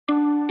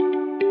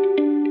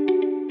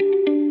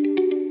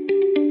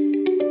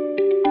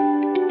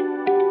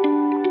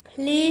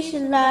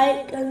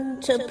like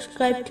and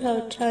subscribe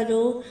to our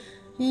channel.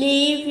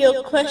 Leave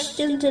your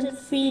questions and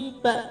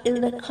feedback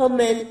in the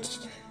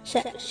comments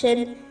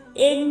section.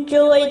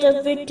 Enjoy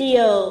the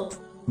video.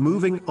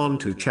 Moving on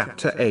to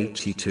chapter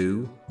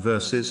 82,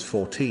 verses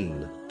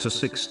 14 to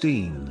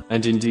 16.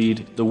 And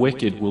indeed, the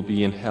wicked will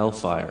be in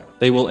hellfire.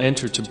 They will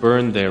enter to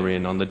burn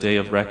therein on the day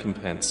of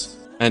recompense,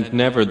 and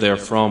never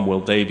therefrom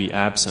will they be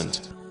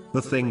absent.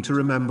 The thing to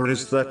remember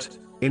is that,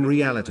 in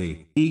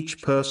reality,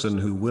 each person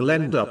who will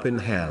end up in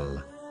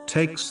hell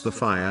takes the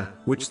fire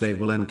which they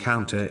will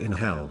encounter in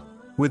hell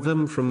with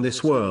them from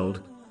this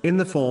world, in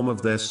the form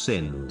of their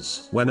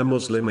sins. When a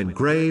Muslim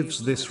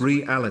engraves this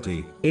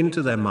reality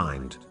into their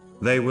mind,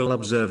 they will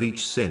observe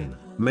each sin,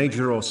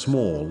 major or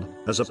small,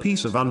 as a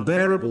piece of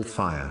unbearable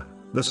fire.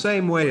 The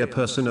same way a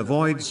person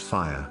avoids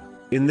fire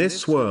in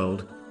this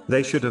world,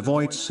 they should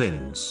avoid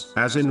sins.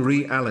 As in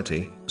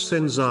reality,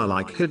 sins are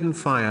like hidden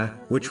fire,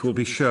 which will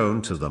be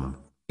shown to them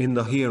in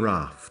the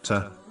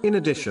hereafter. In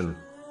addition,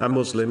 a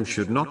Muslim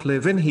should not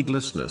live in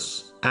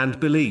heedlessness, and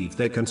believe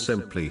they can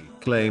simply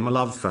claim a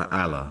love for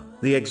Allah,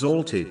 the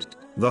Exalted,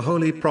 the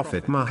Holy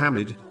Prophet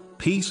Muhammad,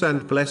 peace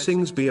and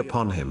blessings be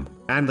upon him,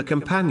 and the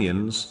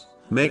companions,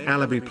 may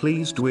Allah be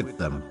pleased with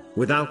them,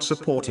 without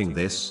supporting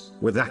this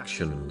with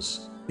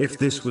actions. If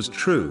this was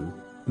true,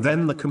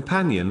 then the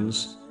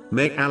companions,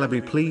 may Allah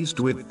be pleased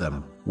with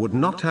them, would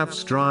not have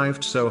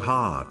strived so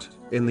hard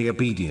in the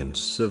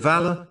obedience of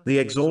Allah, the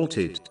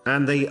Exalted,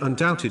 and they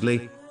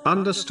undoubtedly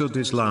understood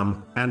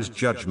Islam and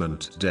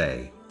Judgment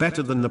Day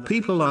better than the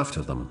people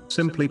after them.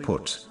 Simply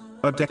put,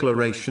 a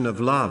declaration of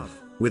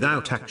love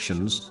without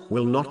actions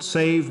will not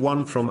save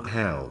one from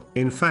hell.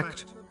 In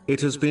fact,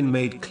 it has been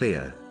made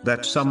clear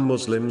that some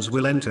Muslims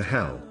will enter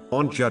hell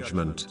on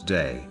Judgment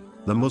Day.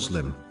 The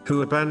Muslim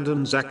who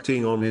abandons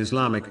acting on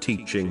Islamic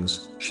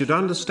teachings should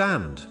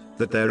understand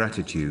that their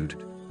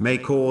attitude may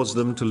cause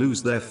them to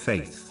lose their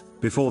faith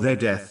before their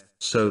death,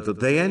 so that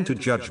they enter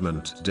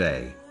Judgment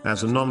Day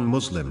as a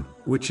non-Muslim,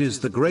 which is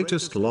the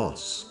greatest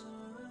loss.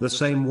 The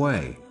same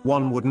way,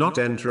 one would not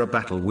enter a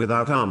battle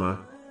without armor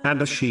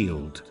and a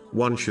shield,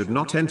 one should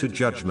not enter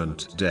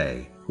Judgment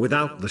Day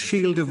without the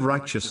shield of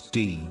righteous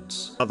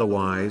deeds.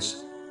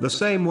 Otherwise, the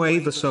same way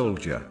the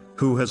soldier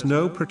who has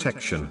no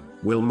protection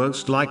will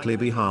most likely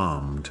be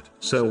harmed,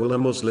 so will a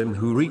Muslim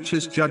who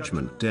reaches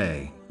Judgment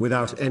Day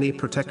without any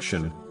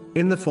protection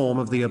in the form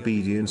of the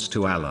obedience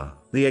to Allah,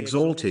 the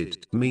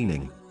Exalted,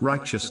 meaning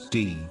righteous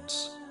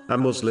deeds. A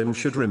Muslim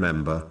should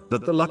remember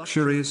that the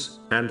luxuries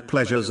and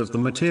pleasures of the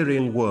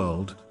material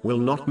world will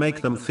not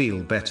make them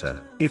feel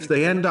better if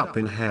they end up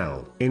in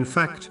hell. In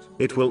fact,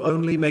 it will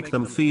only make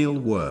them feel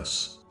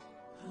worse.